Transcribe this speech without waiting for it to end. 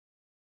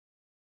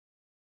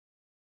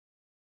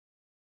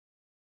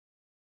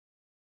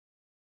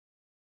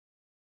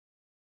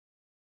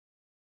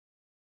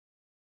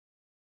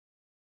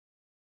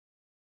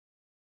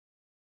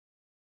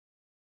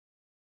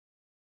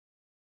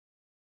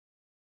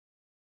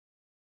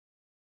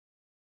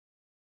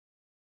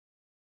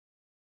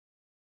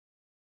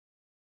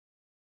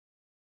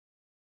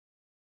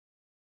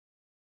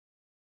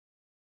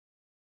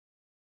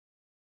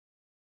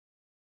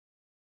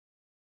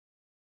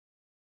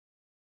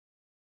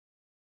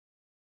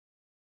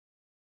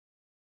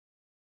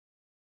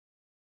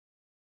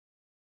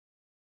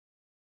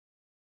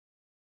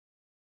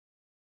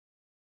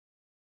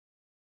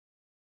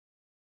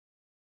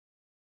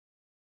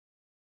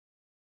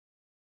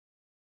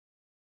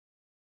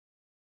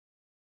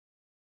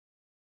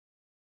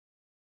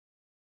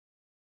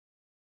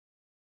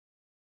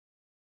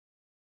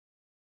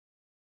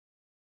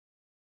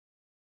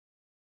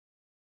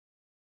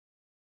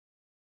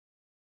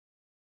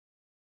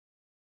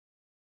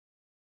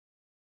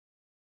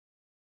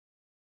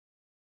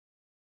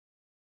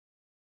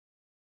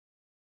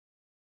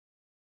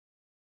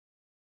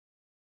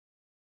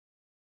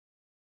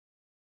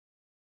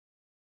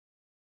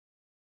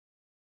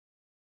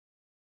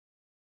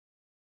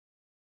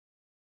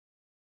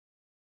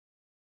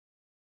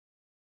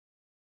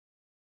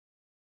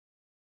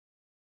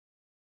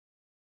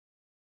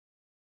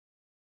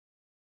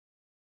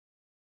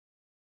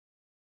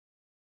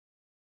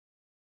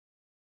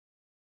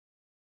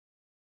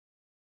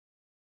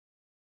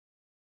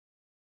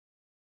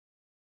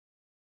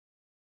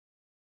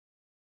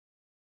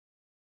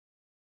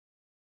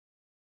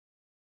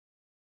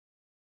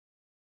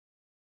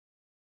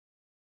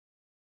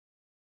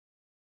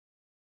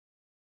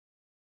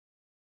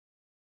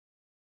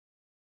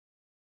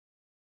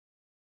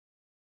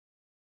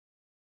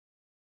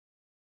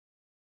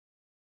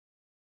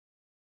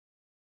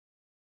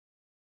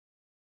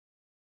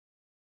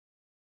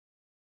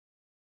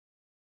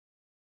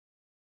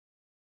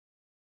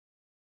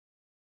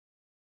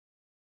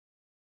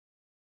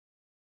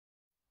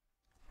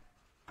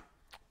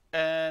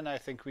And I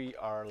think we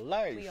are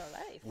live. We are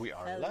live. We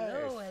are hello, live.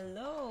 Hello,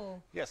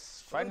 hello.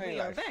 Yes, finally we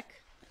live. are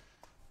back.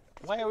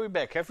 Why are we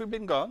back? Have we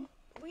been gone?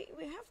 We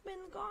have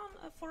been gone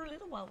for a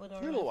little while with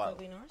our Little while.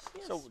 webinars.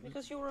 Yes, So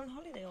because you were on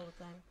holiday all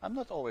the time. I'm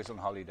not always on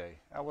holiday.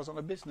 I was on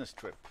a business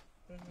trip.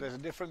 There's a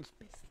difference.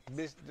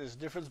 There's a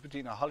difference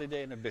between a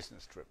holiday and a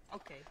business trip.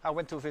 Okay. I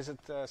went to visit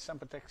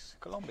Sempertex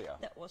Colombia.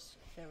 That was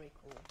very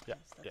cool. Yeah,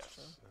 Yes, that's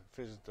true.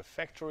 Visit the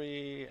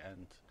factory,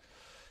 and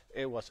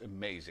it was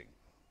amazing.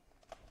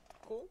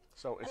 Cool.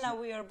 So And it's now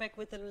we are back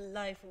with a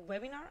live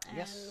webinar, and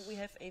Yes. we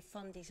have a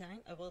fun design.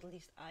 Well, at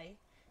least I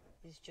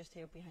is just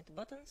here behind the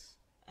buttons,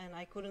 and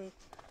I couldn't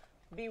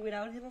be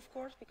without him, of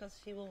course, because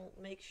he will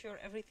make sure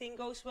everything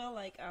goes well,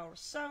 like our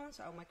sounds,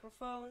 our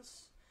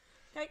microphones.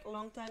 Kijk,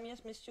 long time,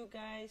 yes, missed you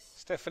guys.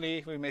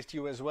 Stephanie, we missed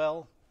you as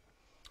well.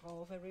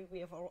 Oh, we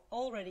have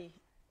already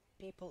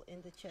people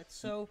in the chat.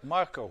 So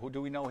Marco, who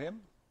do we know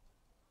him?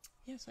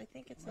 yes, I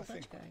think it's the I Dutch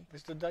think guy.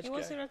 It's the Dutch He guy.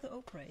 was here at the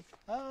Operate.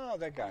 Ah,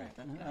 that guy.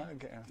 Yeah, that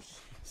guy. Okay.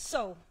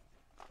 So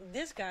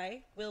this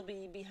guy will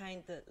be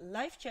behind the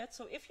live chat.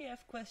 So if you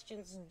have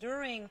questions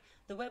during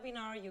the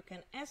webinar, you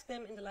can ask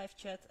them in the live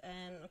chat,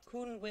 and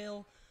Koen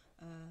will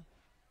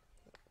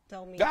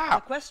tell me Ah!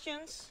 the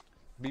questions.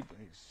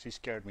 She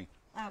scared me.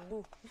 Ah,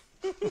 boo.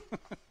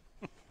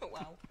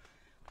 Wow.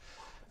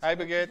 Hi,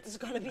 Birgit. It's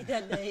gonna be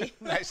that day.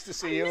 Nice to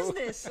see I you.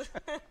 miss this.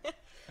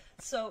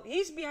 So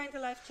he's behind the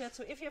live chat.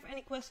 So if you have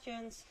any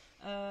questions,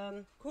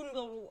 Koen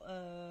will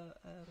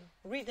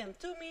read them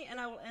to me, and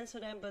I will answer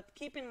them. But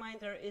keep in mind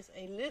there is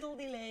a little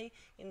delay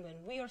in when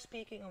we are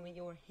speaking and when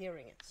you are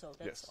hearing it. So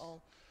that's Yes.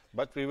 all.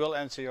 But we will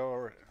answer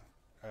your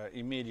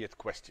immediate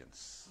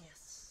questions.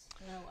 Yes.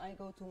 Now I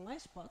go to my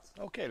spot.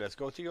 Okay, let's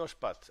go to your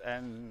spot.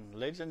 And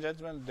ladies and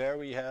gentlemen, there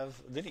we have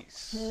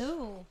Denise.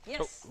 Hello.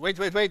 Yes. Oh,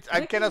 wait,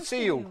 I cannot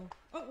see you.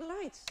 Oh, the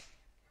lights.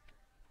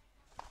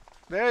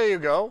 There you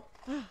go.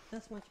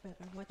 That's much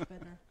better. Much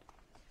better.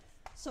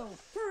 So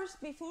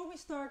first, before we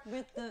start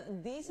with the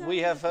design, We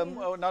have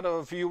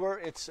another viewer.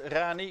 It's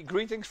Rani.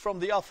 Greetings from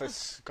the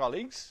office,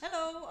 colleagues.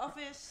 Hello,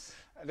 office.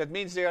 That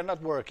means they are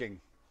not working.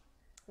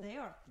 They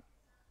are.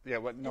 Yeah,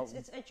 but no,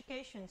 It's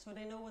education, so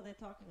they know what they're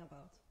talking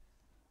about.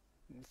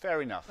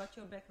 fair enough. Got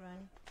your back,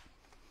 Ryan.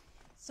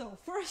 So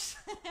first,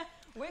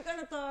 we're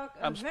gonna talk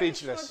I'm very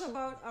speechless. short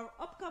about our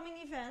upcoming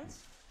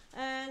events.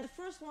 And the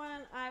first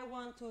one I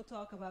want to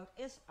talk about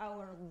is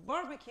our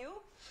barbecue.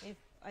 If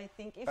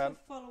you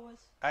follow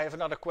us, I have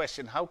another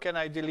question. How can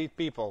I delete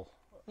people?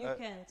 you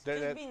can't. there-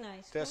 Just be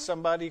nice. There's huh?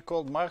 somebody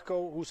called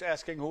Marco who's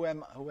asking who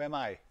am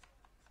I?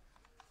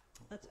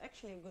 That's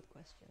actually a good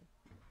question.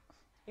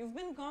 You've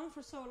been gone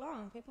for so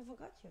long, people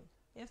forgot you.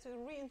 You have to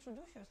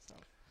reintroduce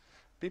yourself.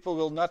 People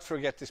will not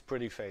forget this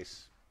pretty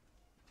face.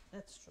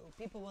 That's true.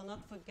 People will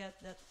not forget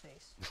that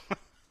face.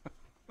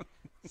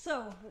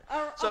 So,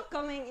 our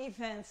upcoming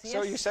events. Yes.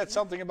 So you said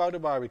something about a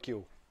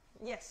barbecue.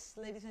 Yes,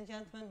 ladies and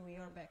gentlemen, we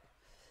are back.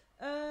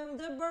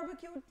 The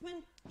barbecue,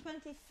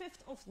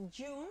 25th of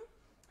June.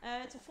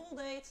 It's a full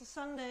day, it's a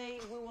Sunday.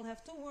 We will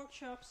have 2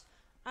 workshops.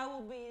 I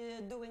will be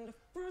doing the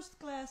first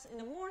class in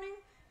the morning.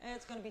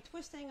 It's going to be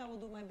twisting. I will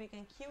do my big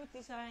and cute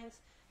designs.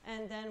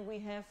 And then we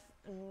have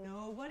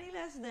nobody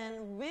less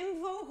than Wim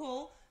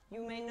Vogel.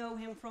 You may know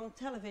him from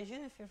television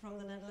if you're from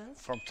the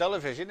Netherlands. From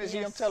television? Is he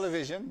on Yes.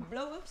 television?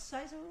 Blow Up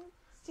season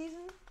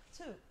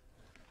 2.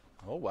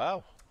 Oh,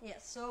 wow.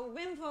 Yes, so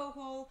Wim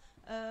Vogel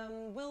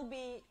will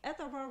be at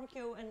our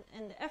barbecue, and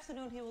in the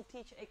afternoon he will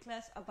teach a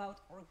class about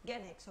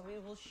organic. So we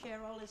will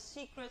share all his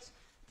secrets,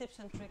 tips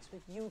and tricks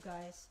with you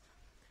guys.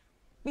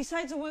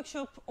 Besides the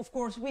workshop, of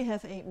course, we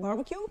have a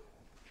barbecue.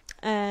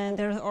 And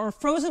there are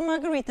frozen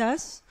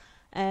margaritas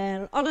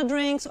and other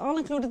drinks, all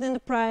included in the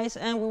price.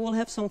 And we will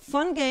have some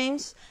fun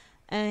games,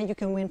 and you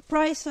can win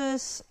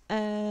prizes.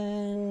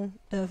 And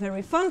the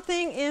very fun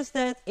thing is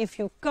that if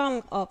you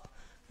come up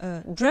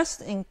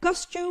dressed in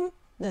costume,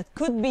 that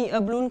could be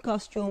a balloon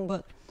costume,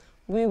 but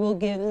we will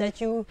let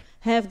you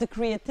have the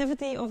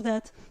creativity of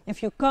that.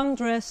 If you come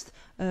dressed,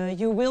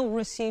 you will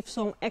receive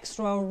some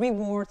extra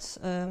rewards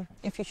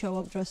if you show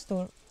up dressed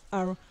to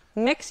our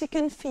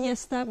Mexican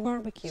Fiesta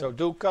barbecue. So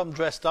do come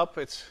dressed up.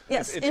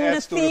 Yes, it in the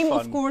adds to theme, the fun.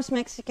 of course,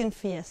 Mexican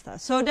Fiesta.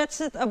 So that's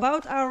it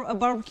about our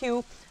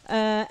barbecue.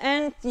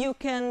 And you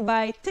can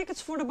buy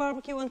tickets for the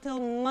barbecue until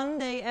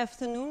Monday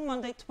afternoon,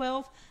 Monday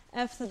 12.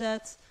 After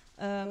that,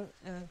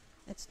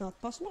 it's not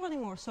possible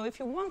anymore. So if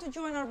you want to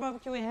join our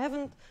barbecue and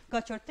haven't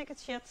got your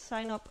tickets yet,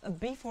 sign up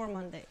before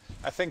Monday.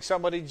 I think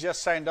somebody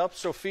just signed up.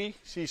 Sophie,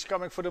 she's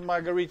coming for the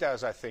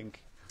margaritas, I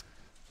think.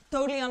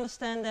 Totally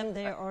understand them.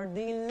 They are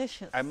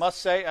delicious. I must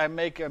say, I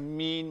make a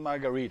mean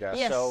margarita.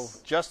 Yes. So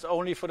just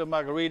only for the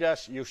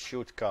margaritas, you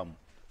should come.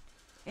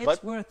 It's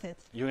but worth it.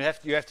 You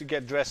have to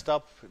get dressed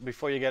up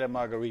before you get a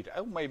margarita.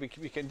 Oh, maybe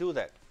we can do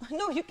that.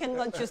 No, you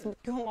cannot just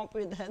come up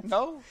with that.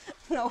 No?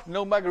 No.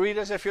 No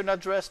margaritas if you're not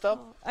dressed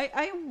up?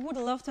 I would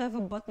love to have a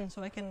button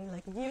so I can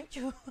like mute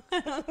you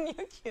and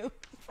unmute you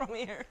from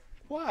here.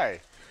 Why?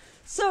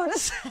 So the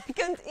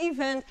second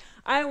event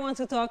I want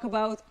to talk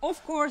about,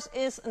 of course,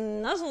 is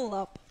Nuzzle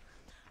Up.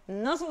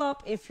 Nuzzle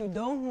Up, if you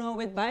don't know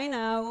it by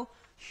now,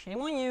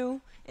 shame on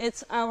you.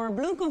 It's our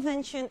balloon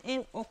convention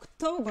in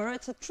October.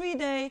 It's a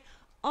 3-day,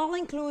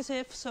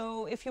 all-inclusive.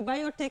 So if you buy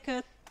your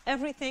ticket,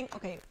 everything,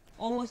 okay,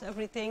 almost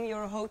everything,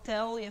 your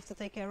hotel, you have to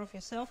take care of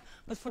yourself.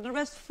 But for the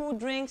rest, food,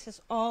 drinks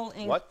is all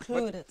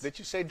included. What? Did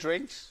you say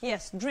drinks?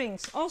 Yes,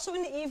 drinks. Also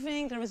in the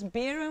evening, there is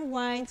beer and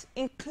wines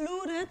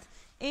included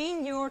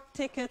in your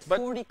ticket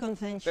for the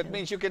convention. That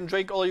means you can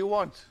drink all you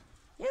want.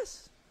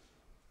 Yes.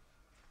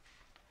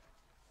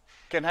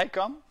 Can I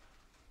come?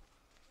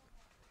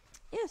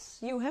 Yes,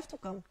 you have to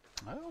come.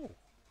 Oh,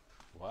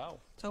 wow.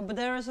 So, but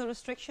there is a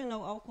restriction,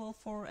 no alcohol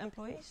for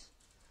employees.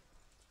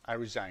 I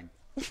resign.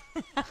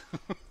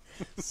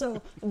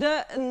 So,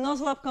 the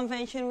Nuzzle Up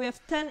convention, we have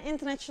 10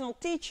 international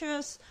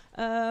teachers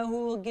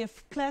who will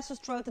give classes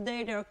throughout the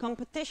day. There are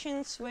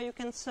competitions where you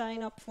can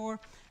sign up for.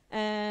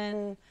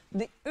 And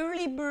the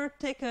early bird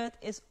ticket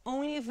is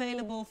only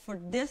available for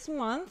this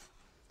month.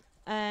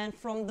 And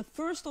from the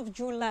 1st of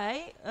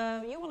July,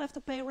 you will have to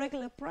pay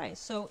regular price.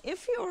 So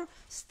if you're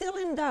still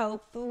in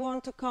doubt but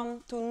want to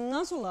come to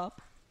Nuzzle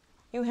Up,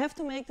 you have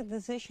to make the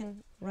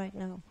decision right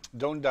now.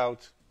 Don't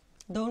doubt.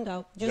 Don't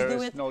doubt. Just There do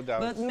is it. no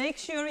doubt. But make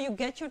sure you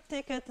get your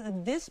ticket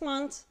this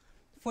month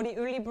for the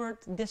early bird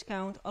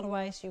discount.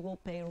 Otherwise, you will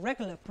pay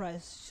regular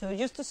price. So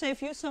just to save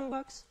you some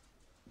bucks.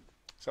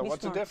 So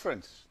what's the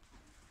difference?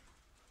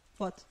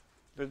 What?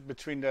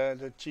 Between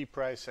the cheap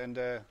price and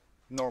the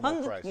normal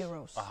 100 price?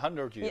 euros.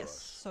 100 euros. Yes.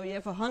 So you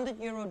have a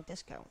 €100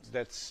 discount.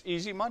 That's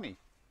easy money.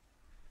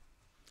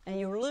 And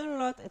you learn a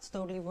lot. It's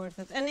totally worth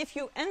it. And if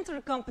you enter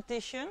a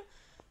competition,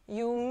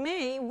 you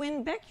may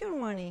win back your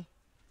money.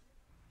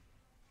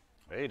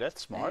 Hey,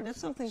 that's smart. That's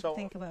something to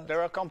think about.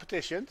 There are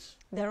competitions?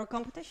 There are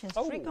competitions.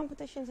 Oh. 3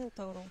 competitions in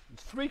total.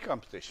 3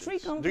 competitions? 3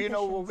 competitions. Do you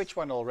know which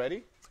one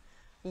already?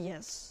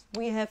 Yes.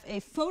 We have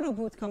a photo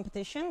booth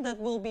competition that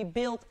will be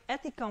built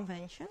at the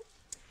convention.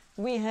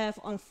 We have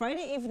on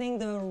Friday evening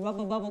the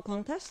rubber bubble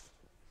contest.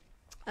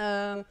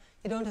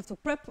 You don't have to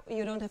prep,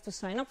 you don't have to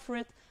sign up for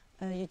it.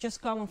 You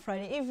just come on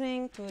Friday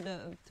evening to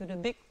the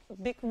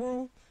big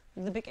room,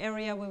 the big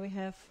area where we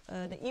have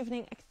the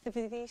evening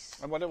activities.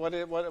 And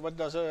what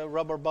does a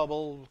rubber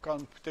bubble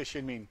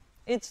competition mean?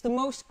 It's the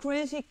most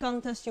crazy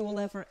contest you will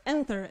ever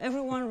enter.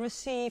 Everyone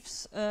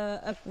receives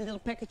a little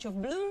package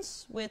of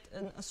balloons with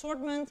an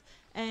assortment,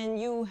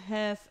 and you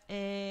have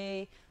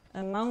a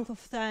amount of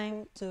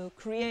time to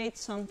create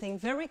something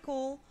very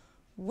cool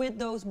with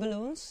those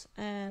balloons,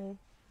 and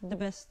the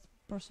best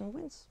person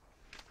wins.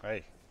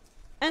 Hey.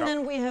 And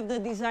then we have the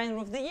designer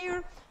of the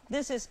year.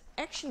 This is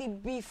actually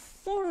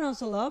before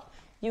Nuzzle Up.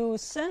 You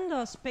send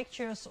us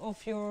pictures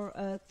of your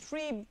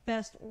 3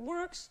 best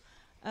works.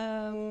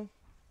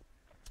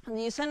 And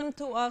you send them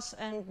to us,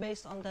 and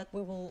based on that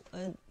we will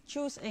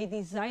choose a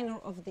designer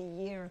of the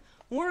year.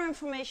 More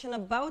information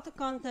about the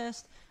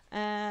contest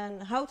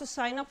and how to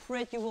sign up for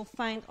it you will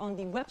find on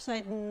the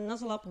website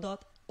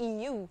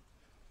nuzzleup.eu.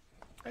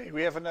 Hey,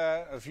 we have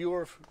a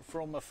viewer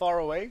from far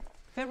away.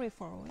 Very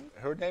far away.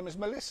 Her name is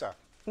Melissa.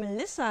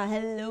 Melissa,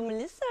 hello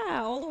Melissa,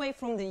 all the way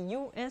from the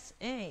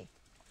USA.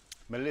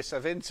 Melissa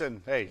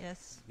Vincent. Hey,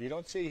 yes. You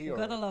don't see here. You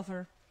gotta love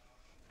her.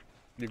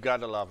 You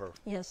gotta love her.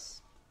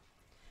 Yes.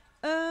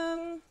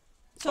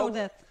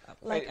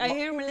 Like, I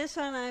hear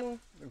Melissa and I'm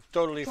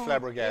totally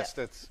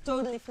flabbergasted. Yeah,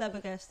 totally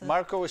flabbergasted.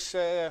 Marco is,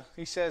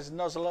 he says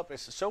Nuzzle Up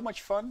is so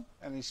much fun,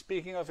 and he's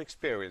speaking of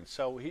experience,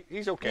 so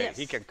he's okay, yes.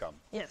 he can come.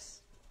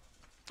 Yes.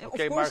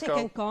 Okay, of course Marco.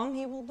 he can come,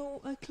 he will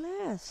do a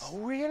class. Oh,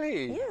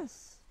 really?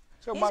 Yes.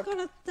 So he's going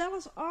to tell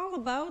us all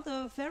about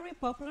the very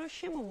popular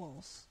shimmer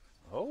walls.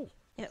 Oh.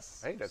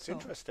 Yes. Hey, that's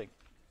interesting.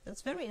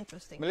 That's very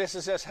interesting.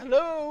 Melissa says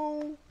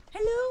hello.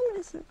 Hello,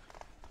 Melissa.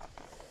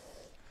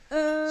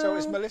 So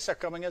is Melissa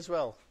coming as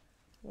well?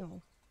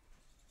 No.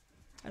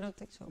 I don't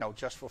think so. No,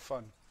 just for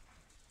fun.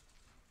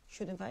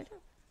 Should invite her.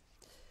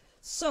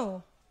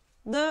 So,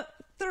 the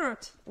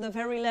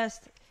very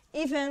last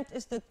event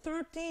is the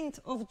 13th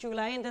of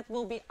July, and that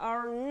will be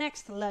our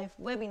next live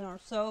webinar.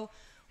 So,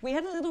 we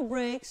had a little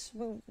breaks.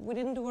 We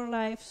didn't do our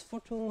lives for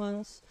 2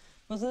 months.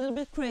 It was a little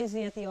bit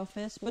crazy at the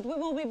office, but we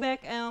will be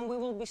back and we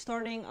will be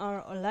starting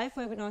our live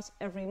webinars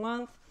every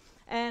month.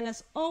 And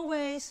as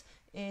always,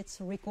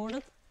 it's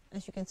recorded,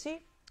 as you can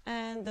see.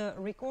 And the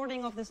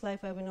recording of this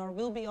live webinar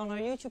will be on our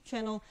YouTube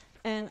channel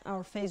and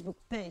our Facebook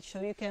page.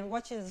 So you can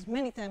watch it as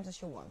many times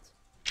as you want.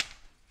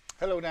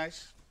 Hello,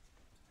 nice.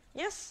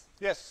 Yes?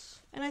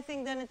 Yes. And I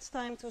think then it's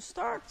time to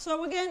start.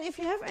 So again, if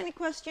you have any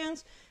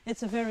questions,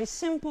 it's a very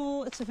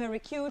simple, it's a very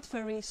cute,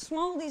 very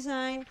small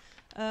design.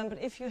 But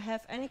if you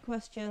have any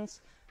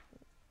questions,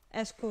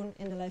 ask Koen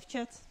in the live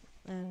chat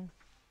and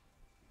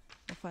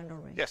we'll find our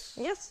way. Yes.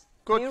 Yes?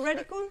 Good. Are you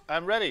ready, Koen?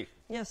 I'm ready.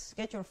 Yes,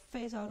 get your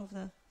face out of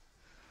the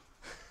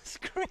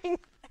screen.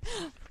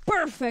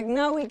 Perfect,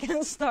 now we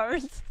can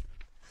start.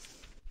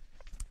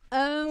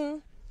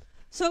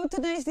 So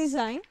today's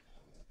design.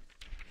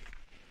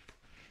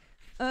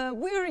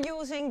 We are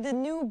using the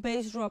new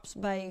base drops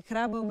by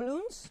Grabo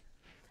Balloons.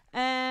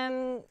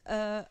 And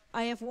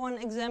I have one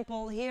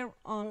example here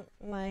on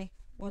my,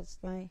 what's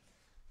my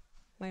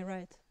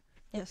right?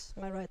 Yes,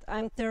 my right.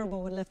 I'm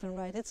terrible with left and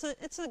right. It's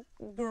a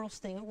girl's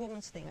thing, a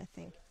woman's thing, I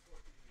think.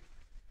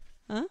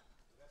 Huh?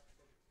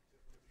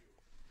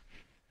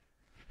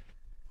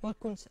 What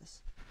Koen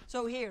says.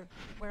 So here,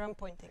 where I'm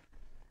pointing.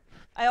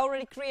 I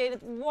already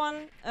created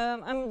one.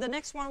 The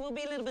next one will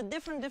be a little bit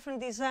different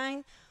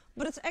design.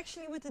 But it's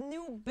actually with the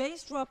new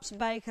bass drops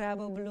by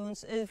Grabo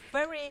Balloons. It's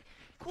very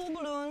cool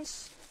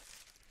balloons.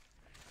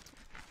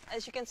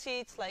 As you can see,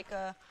 it's like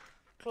a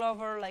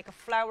clover, like a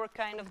flower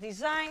kind of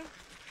design,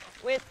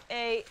 with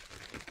a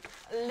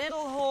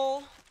little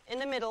hole in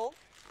the middle.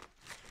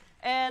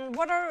 And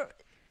what are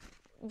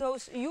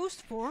those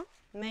used for?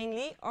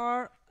 Mainly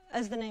are,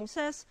 as the name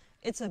says,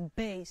 it's a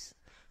base.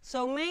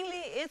 So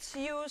mainly it's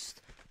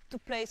used to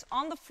place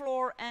on the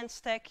floor and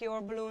stack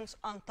your balloons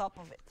on top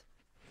of it.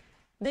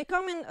 They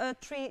come in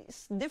 3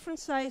 different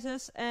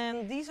sizes,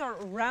 and these are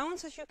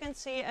rounds, as you can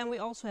see, and we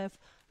also have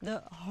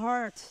the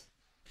hard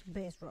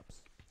bass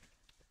drops.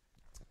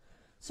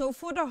 So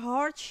for the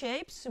hard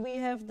shapes, we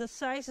have the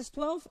sizes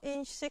 12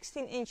 inch,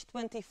 16 inch,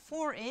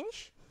 24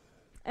 inch.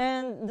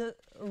 And the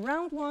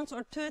round ones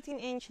are 13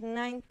 inch,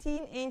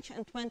 19 inch,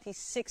 and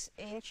 26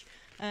 inch.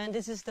 And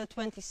this is the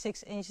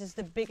 26 inch, is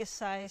the biggest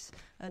size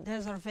that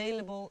is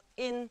available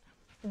in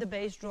the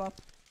bass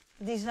drop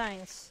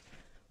designs.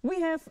 We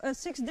have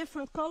 6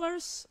 different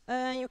colors.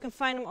 You can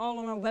find them all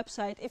on our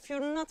website. If you're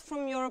not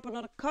from Europe or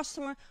not a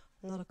customer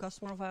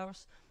of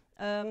ours,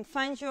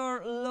 find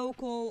your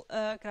local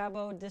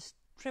Grabo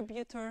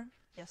distributor.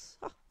 Yes,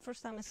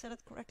 first time I said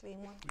it correctly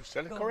in one. You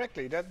said it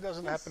correctly. That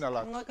doesn't happen a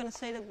lot. I'm not going to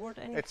say that word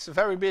anymore. It's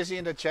very busy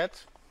in the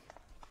chat.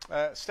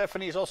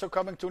 Stephanie is also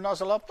coming to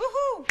Nozzle Up.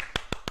 Woohoo!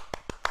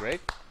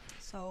 Great.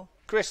 So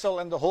Crystal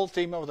and the whole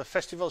team of the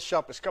festival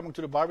shop is coming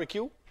to the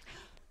barbecue.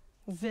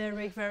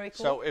 very, very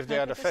cool. So if they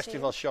are the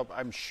festival shop,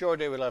 I'm sure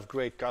they will have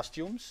great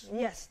costumes.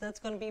 Yes, that's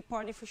going to be a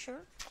party for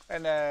sure.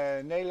 And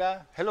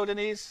Nela, hello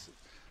Denise.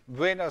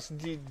 Buenas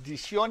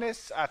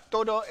ediciones a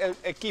todo el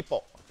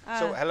equipo.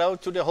 So hello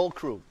to the whole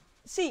crew.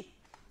 Sí.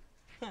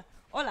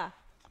 Hola.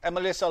 And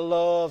Melissa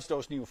loves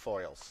those new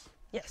foils.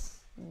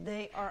 Yes,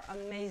 they are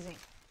amazing.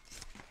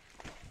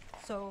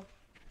 So,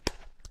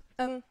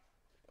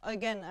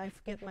 again, I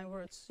forget my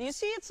words. You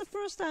see, it's the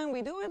first time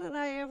we do it, and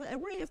I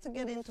really have to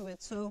get into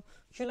it. So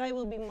July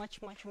will be much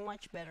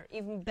better,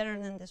 even better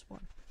than this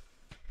one.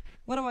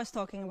 What I was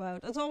talking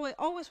about? It's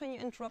always when you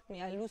interrupt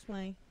me, I lose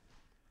my.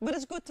 But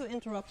it's good to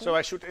interrupt. So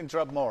I should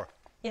interrupt more.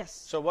 Yes.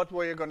 So what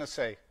were you gonna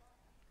say?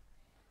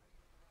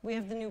 We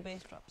have the new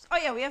bass drops. Oh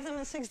yeah, we have them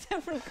in 6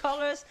 different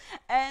colors,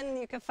 and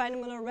you can find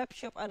them in our web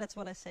shop. Oh, that's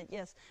what I said,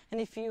 yes. And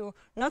if you're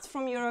not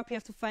from Europe, you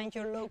have to find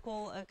your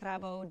local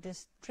Grabo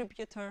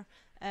distributor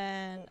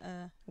and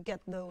get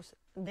those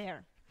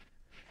there.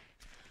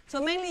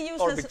 So mainly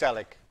used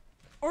Orbitalic.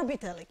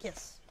 Orbitalic,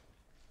 yes.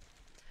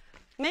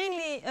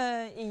 Mainly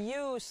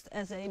used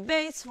as a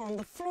base on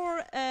the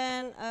floor,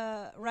 and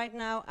right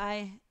now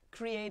I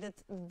created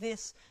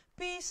this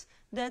piece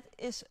that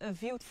is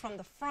viewed from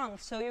the front.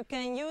 So you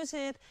can use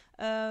it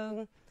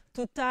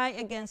to tie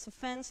against a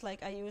fence,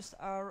 like I used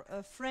our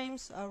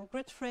frames, our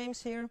grid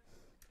frames here.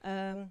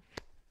 And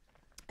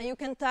you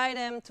can tie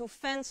them to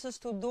fences,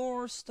 to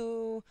doors,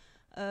 to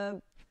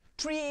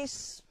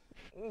trees.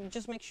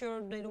 Just make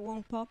sure they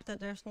won't pop, that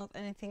there's not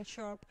anything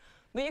sharp.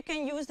 But you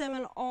can use them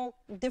in all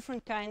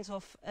different kinds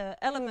of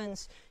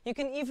elements. You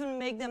can even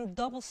make them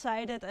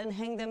double-sided and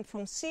hang them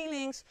from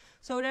ceilings.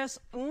 So there's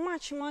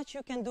much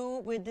you can do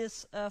with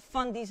this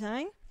fun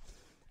design.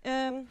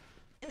 In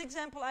the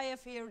example I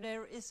have here,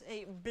 there is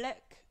a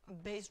black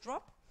bass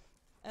drop.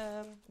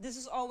 This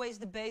is always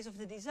the base of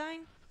the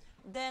design.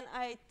 Then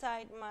I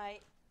tied my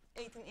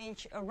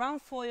 18-inch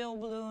round foil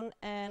balloon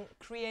and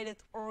created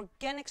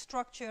organic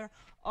structure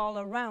all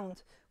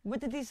around.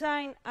 With the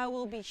design I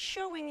will be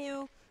showing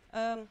you,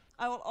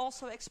 I will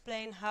also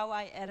explain how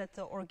I added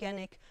the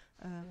organic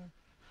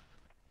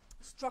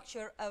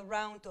structure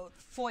around the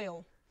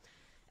foil.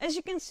 As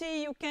you can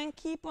see, you can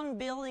keep on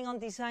building on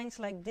designs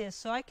like this.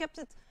 So I kept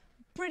it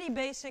pretty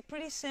basic,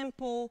 pretty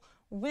simple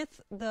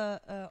with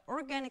the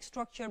organic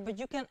structure, but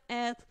you can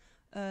add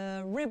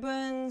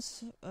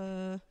ribbons,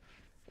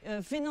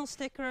 vinyl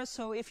stickers.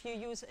 So if you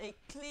use a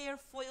clear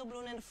foil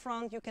balloon in the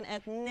front, you can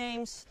add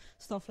names,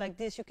 stuff like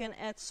this. You can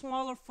add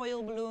smaller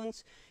foil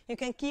balloons. You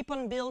can keep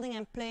on building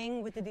and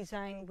playing with the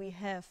design we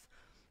have.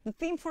 The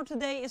theme for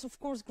today is of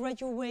course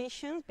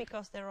graduation,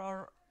 because there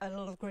are a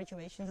lot of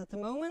graduations at the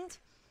moment.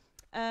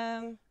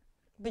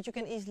 But you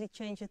can easily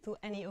change it to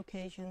any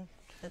occasion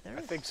that there is.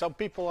 I think some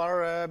people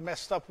are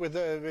messed up with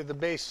the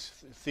bass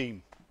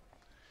theme.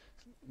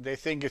 They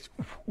think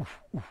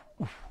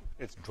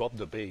it's drop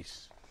the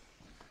bass.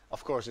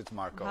 Of course it's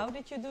Marco. How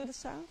did you do the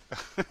sound?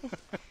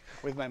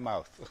 With my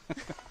mouth.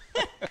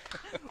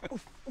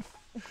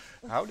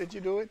 How did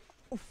you do it?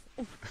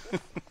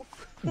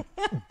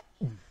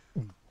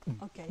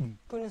 Okay,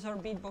 Koen is our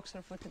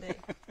beatboxer for today.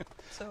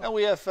 So And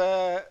we have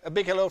a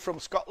big hello from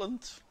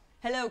Scotland.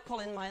 hello,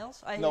 Colin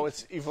Miles. No,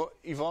 it's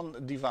Yvonne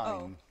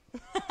Divine.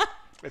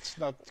 It's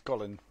not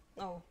Colin.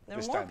 No, there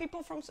this are more time.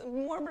 people from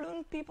more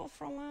balloon people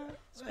from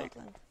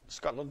Scotland.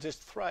 Scotland is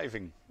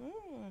thriving.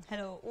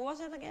 Hello, who was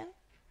it again?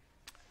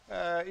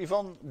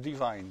 Yvonne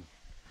Divine.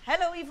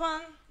 Hello,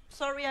 Yvonne.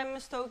 Sorry, I'm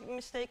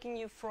mistaking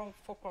you for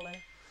Colin.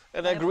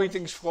 And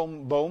greetings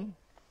from Boom.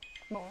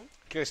 Boom.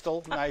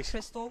 Crystal, nice.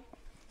 Crystal.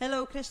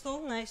 Hello,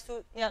 Crystal. Nice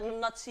to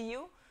not see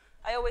you.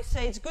 I always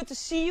say it's good to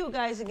see you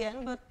guys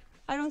again, but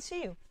I don't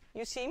see you.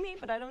 You see me,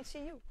 but I don't see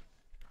you.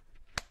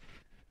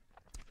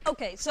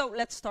 Okay, so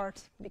let's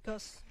start,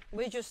 because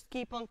we just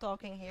keep on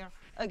talking here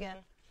again.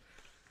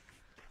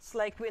 It's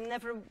like we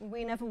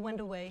never went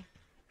away.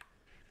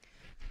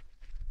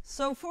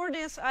 So for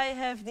this I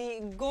have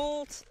the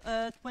gold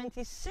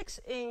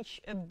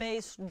 26-inch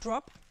bass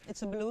drop.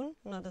 It's a balloon,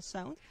 not a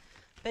sound.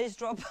 Bass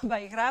drop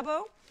by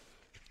Grabo.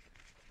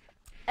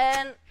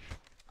 And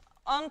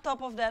on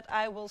top of that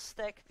I will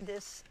stack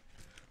this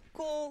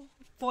cool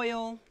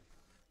foil,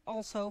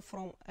 also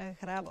from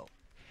Grabo.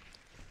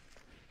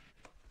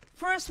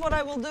 First, what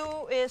I will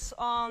do is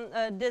on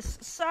this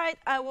side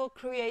I will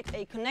create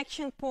a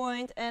connection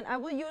point, and I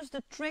will use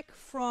the trick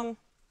from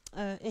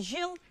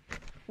Gilles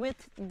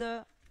with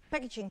the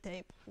packaging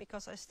tape,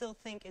 because I still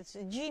think it's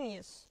a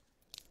genius.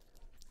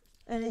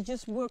 And it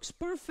just works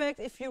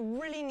perfect if you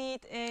really need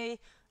a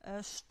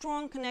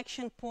strong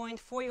connection point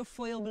for your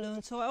foil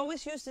balloon. So I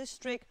always use this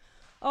trick.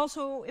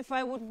 Also, if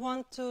I would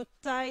want to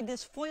tie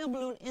this foil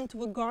balloon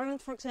into a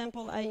garland, for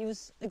example, I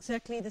use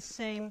exactly the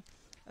same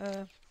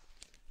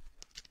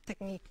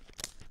technique.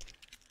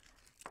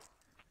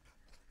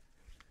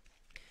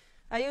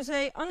 I use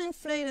a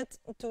uninflated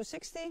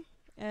 260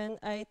 and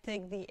I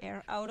take the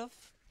air out of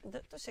the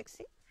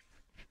 260.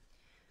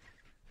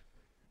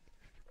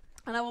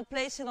 And I will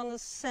place it on the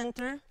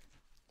center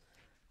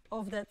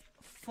of that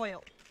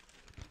foil.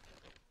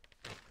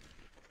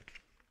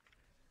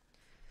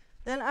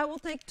 Then I will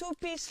take 2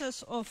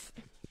 pieces of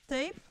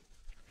tape,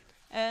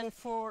 and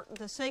for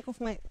the sake of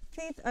my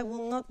teeth I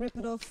will not rip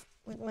it off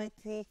with my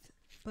teeth,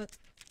 but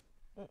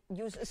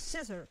use a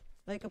scissor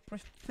like a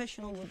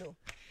professional would do.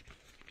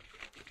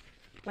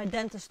 My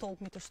dentist told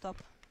me to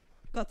stop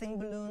cutting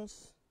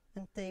balloons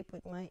and tape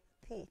with my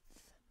teeth.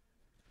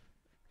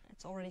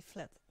 It's already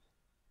flat.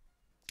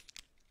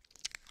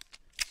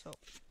 So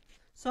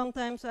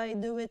sometimes I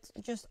do it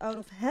just out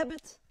of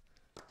habit,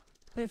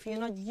 but if you're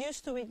not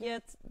used to it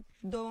yet,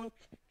 don't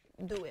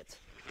do it.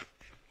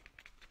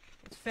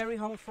 It's very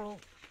harmful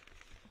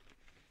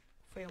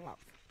for your mouth.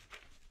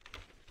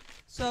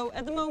 So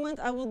at the moment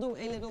I will do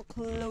a little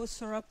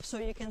closer up so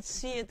you can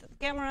see it at the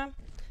camera.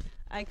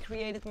 I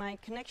created my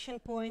connection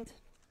point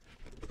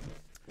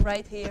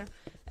right here,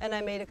 and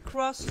I made a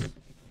cross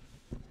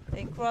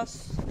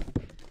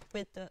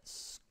with the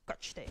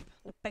Scotch tape,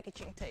 the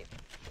packaging tape.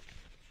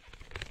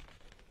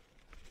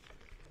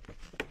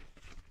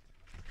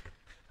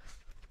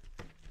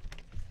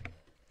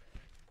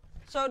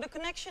 So the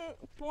connection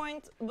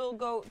point will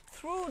go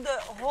through the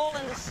hole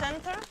in the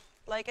center.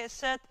 Like I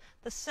said,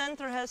 the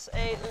center has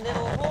a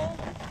little hole,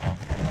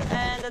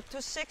 and the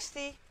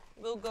 260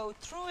 will go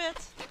through it.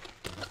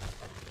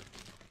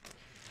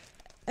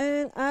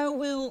 And I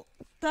will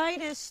tie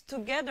this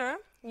together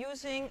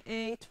using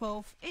a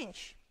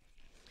 12-inch.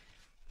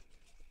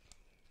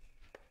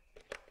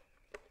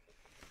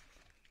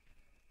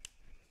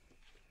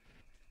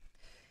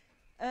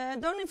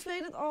 Don't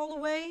inflate it all the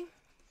way.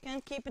 You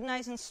can keep it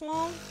nice and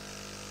small.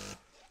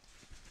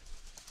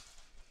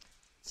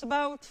 It's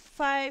about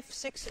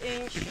 5-6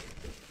 inch.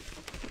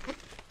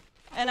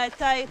 And I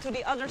tie it to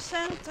the other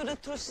end, to the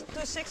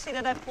 260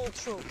 that I pulled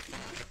through.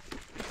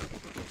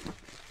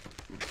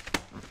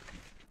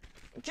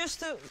 Just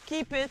to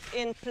keep it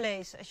in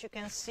place, as you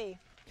can see.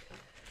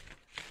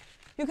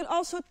 You can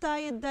also tie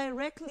it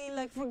directly,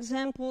 like for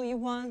example, you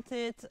want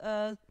it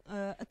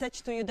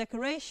attached to your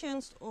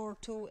decorations or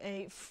to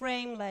a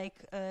frame like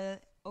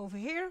over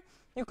here.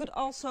 You could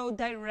also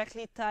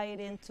directly tie it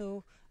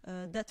into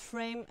that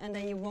frame, and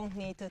then you won't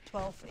need a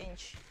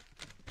 12-inch.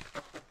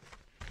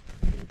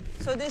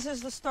 So this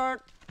is the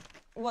start,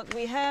 what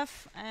we have,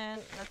 and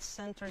let's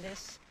center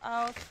this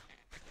out,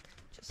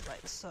 just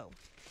like so.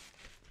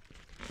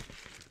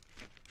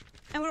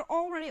 And we're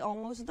already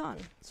almost done.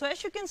 So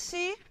as you can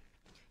see,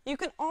 you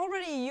can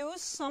already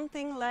use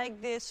something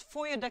like this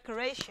for your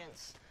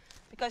decorations,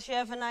 because you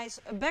have a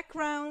nice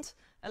background,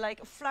 like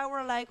a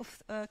flower-like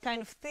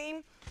kind of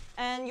theme,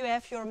 and you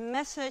have your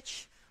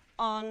message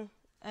on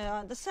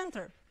the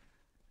center.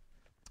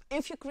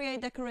 If you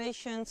create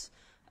decorations,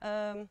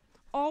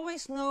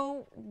 always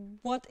know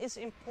what is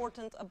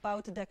important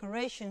about the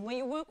decoration. When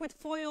you work with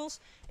foils,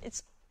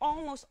 it's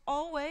almost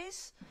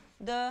always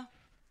the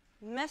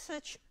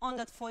message on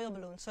that foil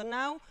balloon. So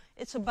now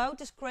it's about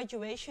this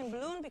graduation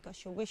balloon,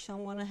 because you wish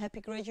someone a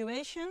happy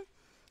graduation,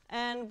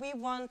 and we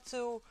want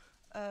to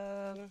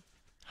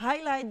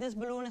highlight this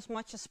balloon as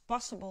much as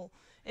possible.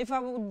 If I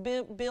would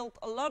build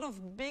a lot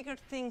of bigger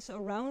things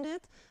around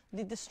it,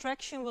 the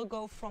distraction will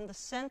go from the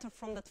center,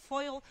 from that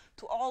foil,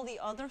 to all the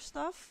other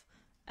stuff,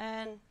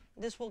 and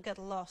this will get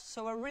lost.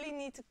 So I really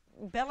need to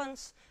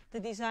balance the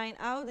design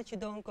out, that you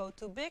don't go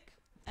too big,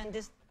 and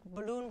this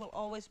balloon will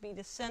always be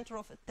the center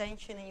of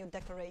attention in your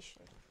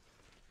decoration.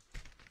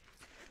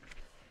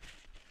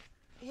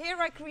 here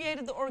I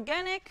created the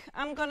organic.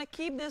 I'm going to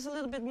keep this a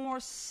little bit more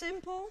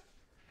simple.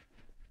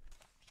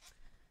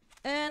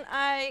 And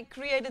I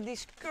created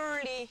these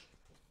curly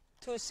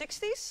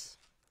 260s.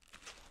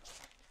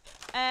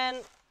 And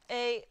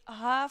a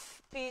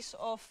half piece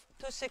of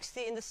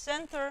 260 in the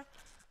center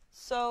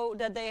so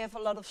that they have a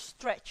lot of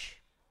stretch.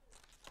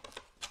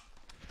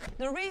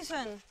 The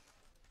reason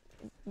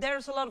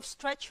there's a lot of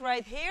stretch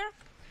right here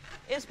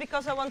is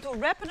because I want to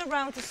wrap it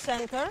around the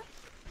center.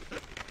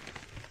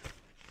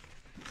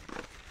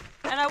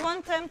 And I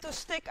want them to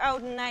stick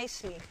out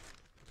nicely.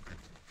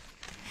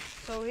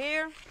 So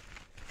here,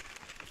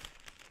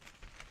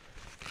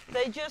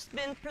 they just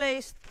been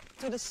placed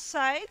to the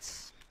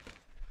sides.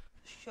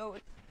 Show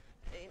it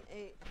in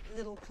a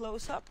little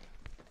close-up.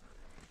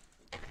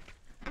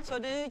 So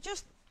they're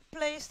just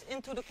placed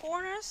into the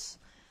corners.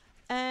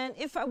 And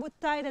if I would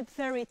tie that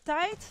very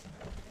tight,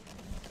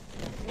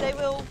 they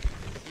will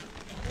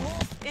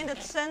move in the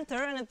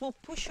center and it will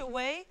push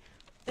away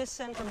this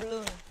center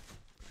balloon.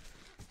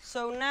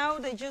 So now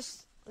they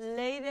just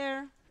lay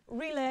there,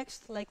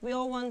 relaxed, like we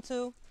all want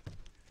to,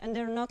 and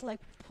they're not like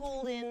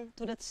pulled in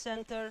to that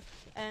center,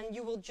 and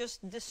you will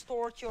just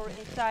distort your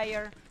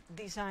entire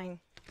design.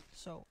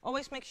 So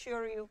always make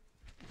sure you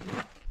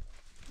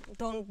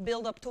don't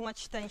build up too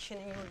much tension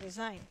in your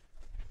design.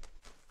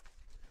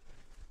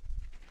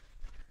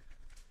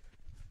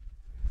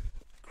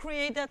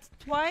 Create that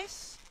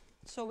twice.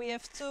 So we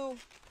have 2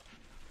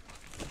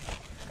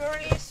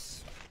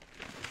 curlies.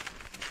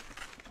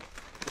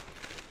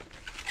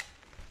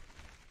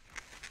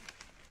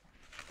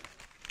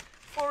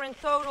 4 in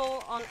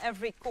total on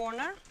every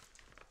corner.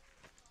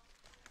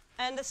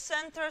 And the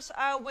centers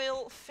I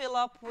will fill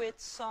up with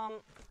some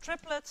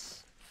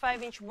triplets,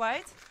 5-inch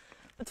wide.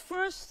 But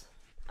first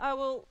I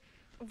will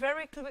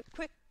very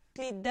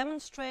quickly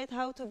demonstrate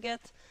how to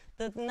get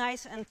that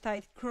nice and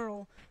tight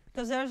curl.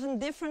 Because there's a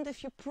difference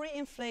if you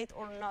pre-inflate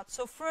or not.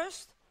 So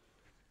first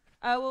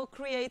I will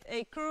create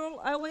a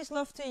curl. I always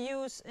love to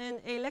use an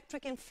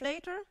electric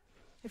inflator.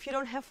 If you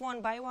don't have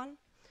one, buy one.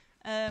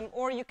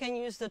 Or you can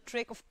use the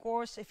trick, of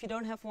course, if you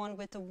don't have one,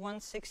 with the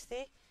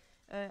 160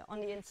 on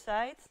the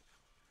inside.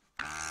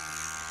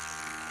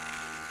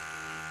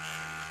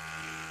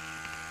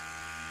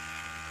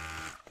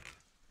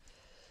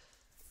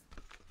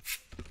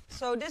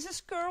 So this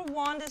is curl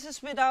 1. This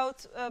is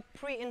without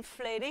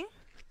pre-inflating.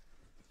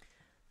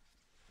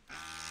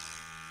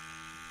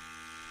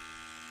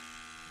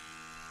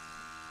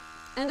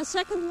 And the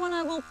second one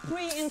I will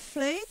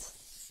pre-inflate.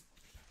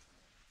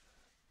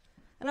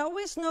 And I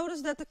always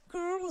notice that the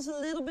curl is a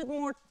little bit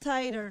more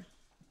tighter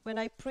when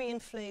I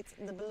pre-inflate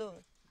the balloon.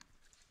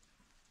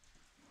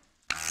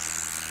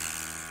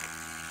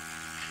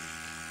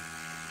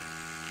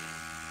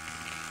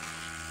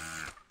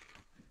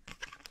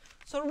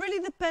 So really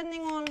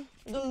depending on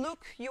the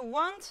look you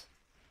want,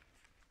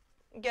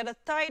 get a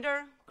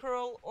tighter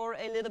curl or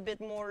a little bit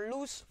more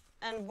loose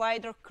and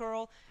wider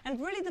curl. And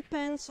it really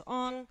depends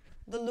on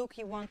the look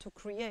you want to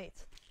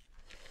create.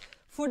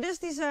 For this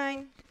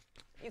design,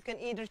 you can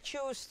either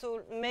choose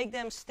to make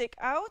them stick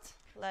out,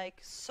 like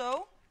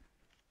so.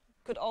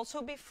 Could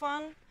also be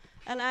fun.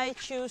 And I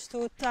choose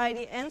to tie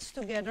the ends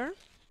together,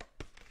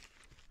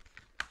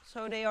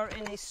 so they are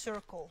in a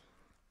circle.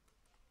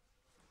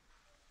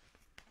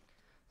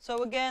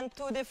 So again,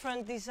 2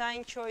 different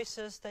design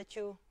choices that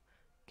you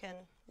can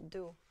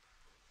do.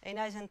 A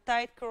nice and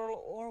tight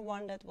curl, or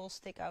one that will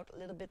stick out a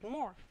little bit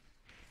more.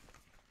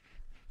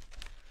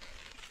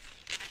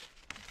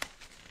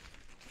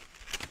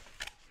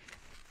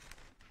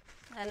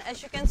 And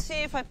as you can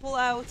see, if I pull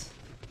out,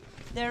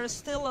 there is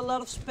still a lot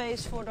of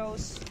space for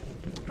those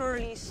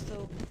curlies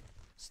to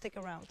stick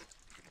around.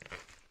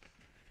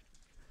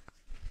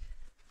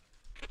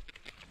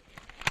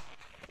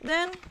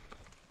 Then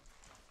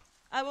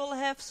I will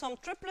have some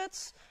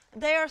triplets.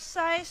 They are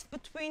sized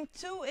between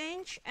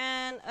 2-inch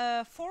and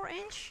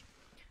 4-inch.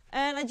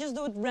 And I just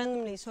do it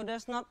randomly, so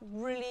there's not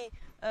really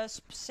a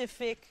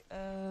specific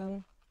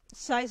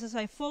sizes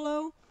I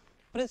follow.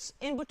 But it's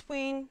in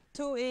between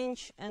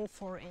 2-inch and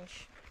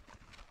 4-inch.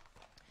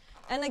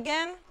 And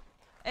again,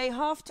 a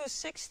half to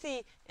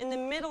 60 in the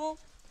middle,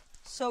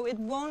 so it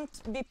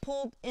won't be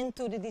pulled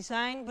into the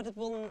design, but it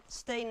will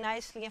stay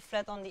nicely and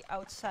flat on the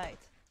outside.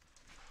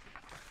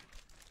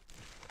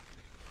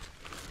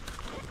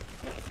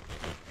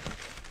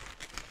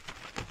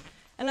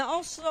 And I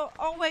also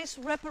always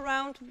wrap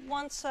around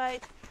one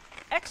side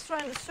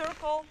extra in the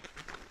circle.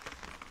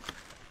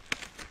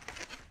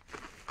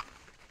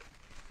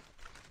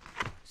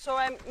 So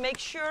I make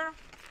sure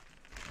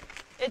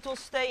it will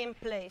stay in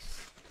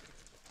place.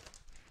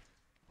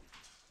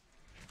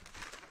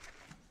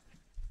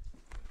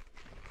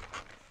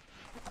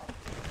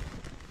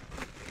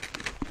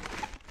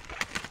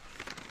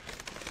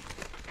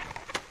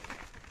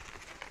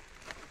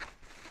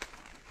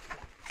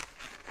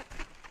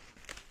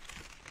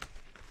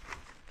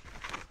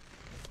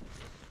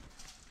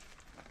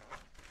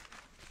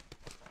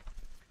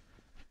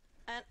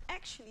 And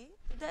actually,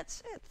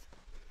 that's it.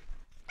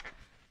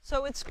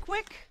 So it's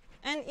quick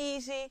and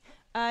easy,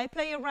 I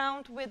play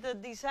around with the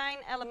design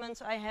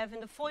elements I have in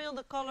the foil,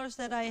 the colors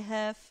that I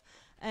have,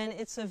 and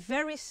it's a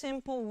very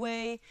simple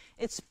way.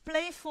 It's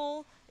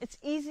playful, it's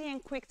easy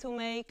and quick to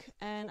make,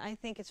 and I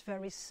think it's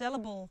very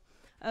sellable.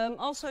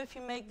 Also, if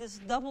you make this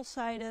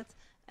double-sided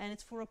and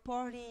it's for a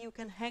party, you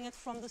can hang it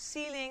from the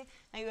ceiling,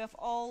 and you have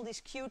all these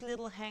cute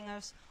little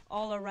hangers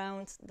all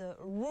around the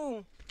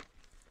room.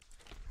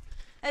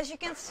 As you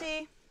can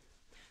see,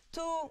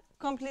 two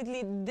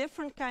completely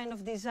different kind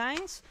of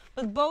designs,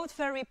 but both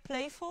very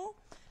playful.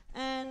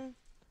 And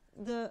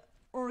the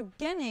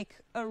organic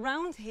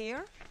around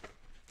here,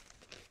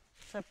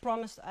 which I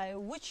promised I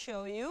would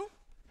show you,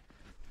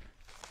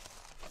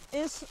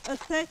 is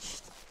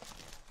attached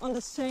on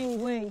the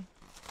same way.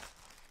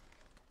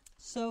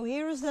 So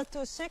here is that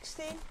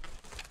 260,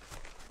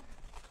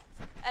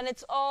 and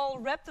it's all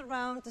wrapped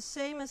around the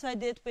same as I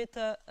did with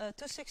the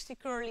 260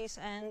 curlies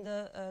and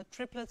the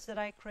triplets that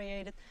I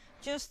created.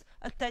 Just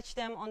attach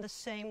them on the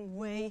same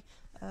way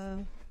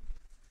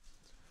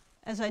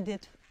as I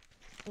did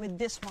with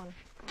this one.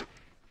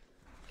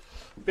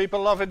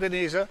 People love it,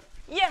 Denise.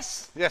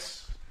 Yes.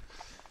 Yes.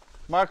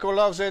 Marco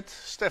loves it.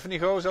 Stephanie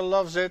Goza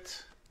loves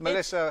it.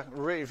 Melissa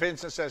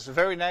Vincent says,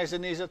 very nice,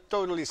 Denise.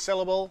 Totally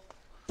sellable.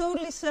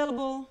 Totally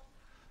sellable.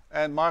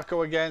 And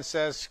Marco again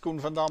says, Koen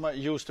van Damme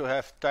used to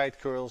have tight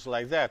curls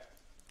like that.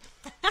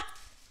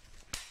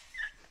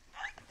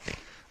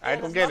 I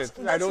don't get it.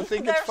 I don't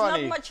think it's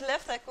funny. There's not much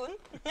left,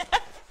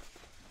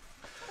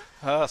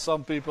 Koen.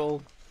 Some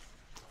people.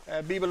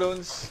 Bee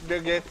Balloons,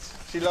 Birgit,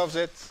 she loves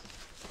it.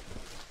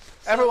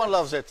 Everyone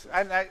loves it.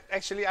 And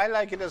actually, I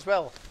like it as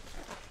well.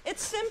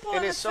 It's simple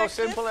and and It is so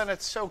simple and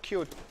it's so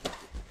cute.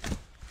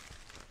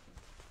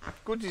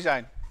 Good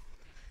design.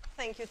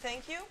 Thank you,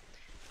 thank you.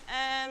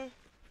 And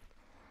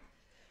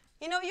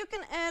you know, you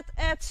can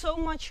add so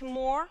much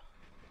more.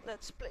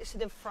 Let's place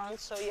it in front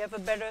so you have a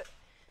better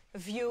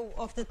view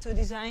of the two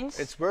designs.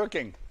 It's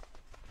working.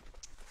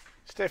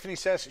 Stephanie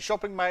says,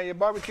 shopping my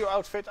barbecue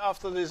outfit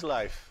after this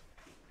live.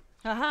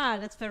 Aha,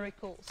 that's very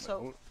cool.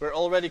 So we're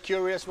already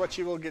curious what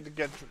she will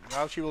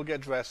how she will get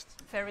dressed.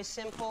 Very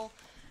simple.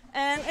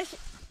 And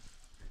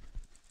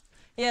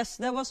yes,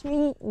 that was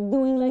me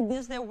doing like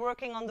this. They're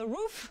working on the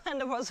roof, and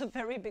there was a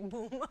very big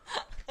boom.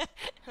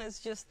 It's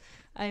just,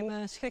 I'm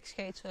a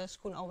schrikskeet, as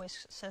Koen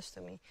always says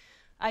to me.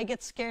 I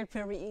get scared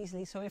very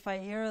easily, so if I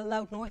hear a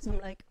loud noise, I'm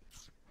like...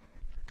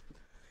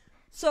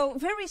 So,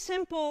 very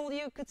simple.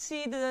 You could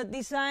see the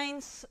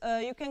designs.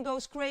 You can go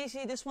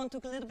crazy. This one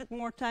took a little bit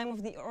more time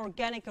of the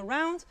organic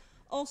around.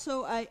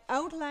 Also, I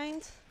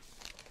outlined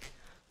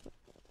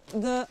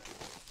the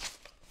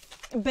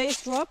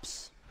base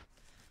drops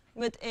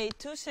with a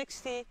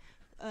 260.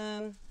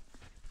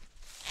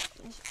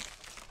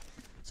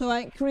 So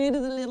I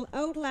created a little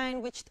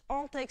outline, which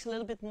all takes a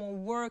little bit more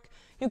work.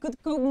 You could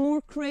go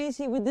more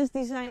crazy with this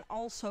design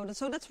also.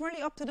 So that's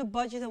really up to the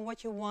budget and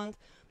what you want.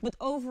 But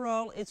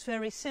overall, it's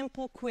very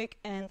simple, quick,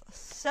 and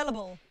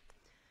sellable.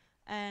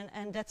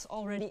 And that's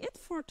already it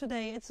for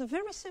today. It's a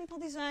very simple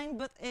design,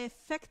 but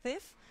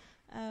effective,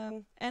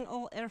 and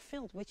all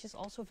air-filled, which is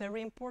also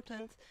very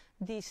important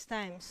these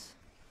times.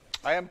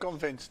 I am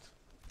convinced.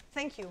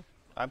 Thank you.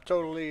 I'm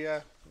totally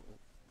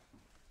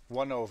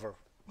won over.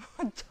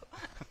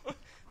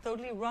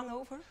 Totally run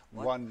over?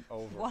 What? Won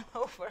over. Won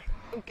over.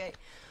 Okay.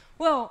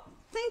 Well,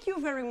 thank you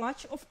very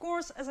much. Of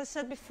course, as I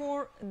said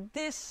before,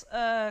 this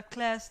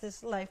class,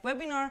 this live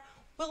webinar,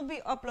 will be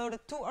uploaded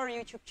to our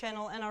YouTube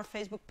channel and our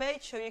Facebook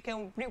page, so you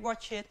can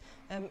rewatch it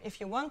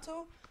if you want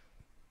to.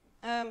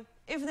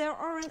 If there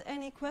aren't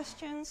any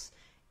questions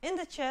in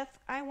the chat,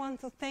 I want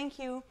to thank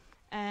you,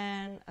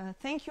 and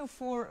thank you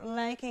for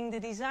liking the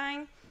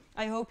design.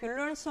 I hope you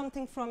learned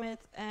something from it,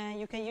 and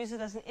you can use it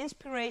as an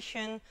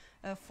inspiration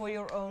for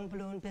your own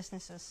balloon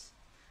businesses.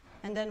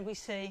 And then we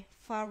say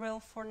farewell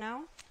for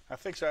now. I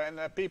think so. And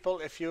people,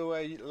 if you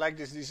like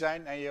this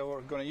design and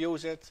you're going to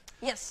use it,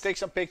 yes, take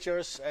some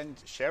pictures and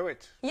share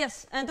it.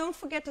 Yes, and don't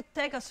forget to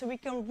tag us so we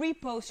can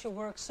repost your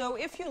work. So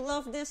if you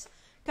love this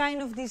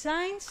kind of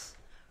designs,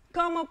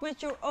 come up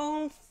with your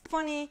own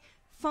funny,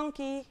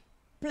 funky,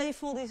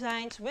 playful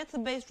designs with the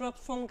base drops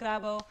from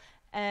Grabo,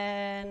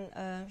 and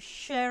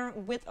share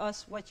with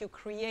us what you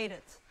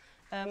created.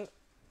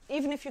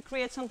 Even if you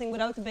create something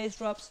without the base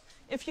drops,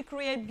 if you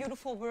create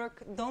beautiful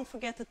work, don't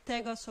forget to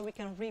tag us so we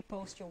can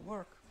repost your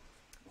work.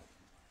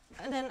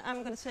 And then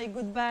I'm going to say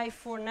goodbye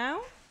for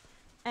now,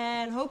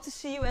 and hope to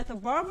see you at the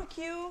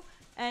barbecue.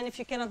 And if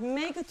you cannot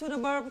make it to the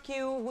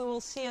barbecue, we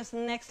will see us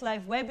next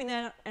live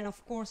webinar, and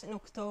of course in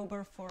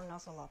October for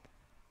Nuzzle Up.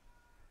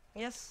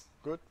 Yes?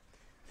 Good.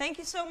 Thank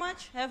you so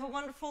much. Have a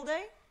wonderful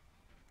day.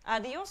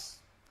 Adios.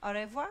 Au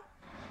revoir.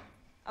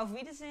 Auf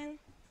Wiedersehen.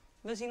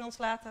 We zien ons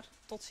later.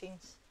 Tot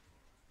ziens.